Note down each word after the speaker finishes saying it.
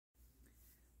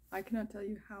I cannot tell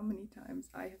you how many times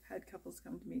I have had couples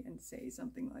come to me and say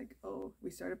something like, oh, we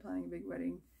started planning a big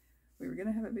wedding. We were going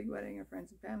to have a big wedding. Our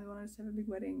friends and family wanted us to have a big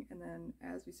wedding. And then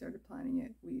as we started planning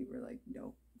it, we were like,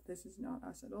 no, this is not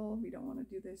us at all. We don't want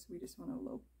to do this. We just want to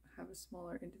elope, have a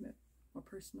smaller, intimate, more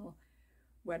personal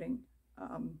wedding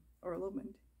or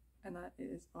elopement. And that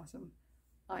is awesome.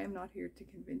 I am not here to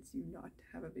convince you not to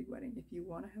have a big wedding. If you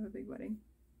want to have a big wedding,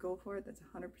 go for it. That's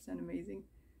 100% amazing.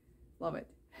 Love it.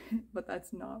 But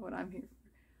that's not what I'm here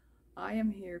for. I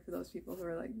am here for those people who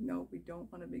are like, no, we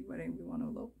don't want a big wedding. We want to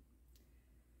elope.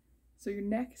 So your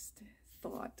next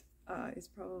thought is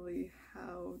probably,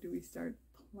 how do we start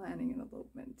planning an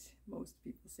elopement? Most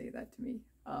people say that to me.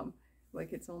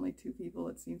 Like, it's only 2 people.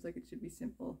 It seems like it should be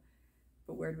simple,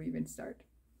 but where do we even start?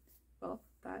 Well,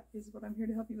 that is what I'm here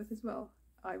to help you with as well.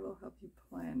 I will help you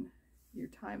plan your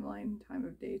timeline, time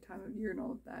of day, time of year, and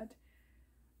all of that.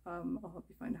 I'll help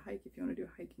you find a hike if you want to do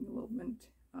a hiking elopement,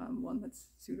 one that's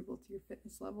suitable to your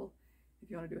fitness level. If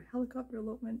you want to do a helicopter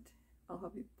elopement, I'll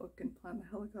help you book and plan the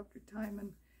helicopter time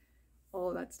and all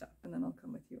of that stuff. And then I'll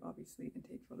come with you, obviously, and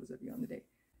take photos of you on the day.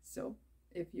 So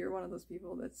if you're one of those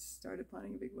people that started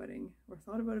planning a big wedding or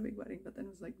thought about a big wedding, but then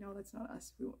was like, no, that's not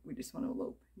us. We just want to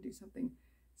elope and do something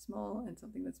small and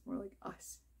something that's more like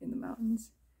us in the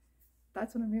mountains,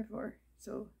 that's what I'm here for.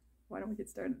 So why don't we get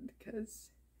started?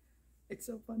 Because it's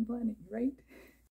so fun planning, right?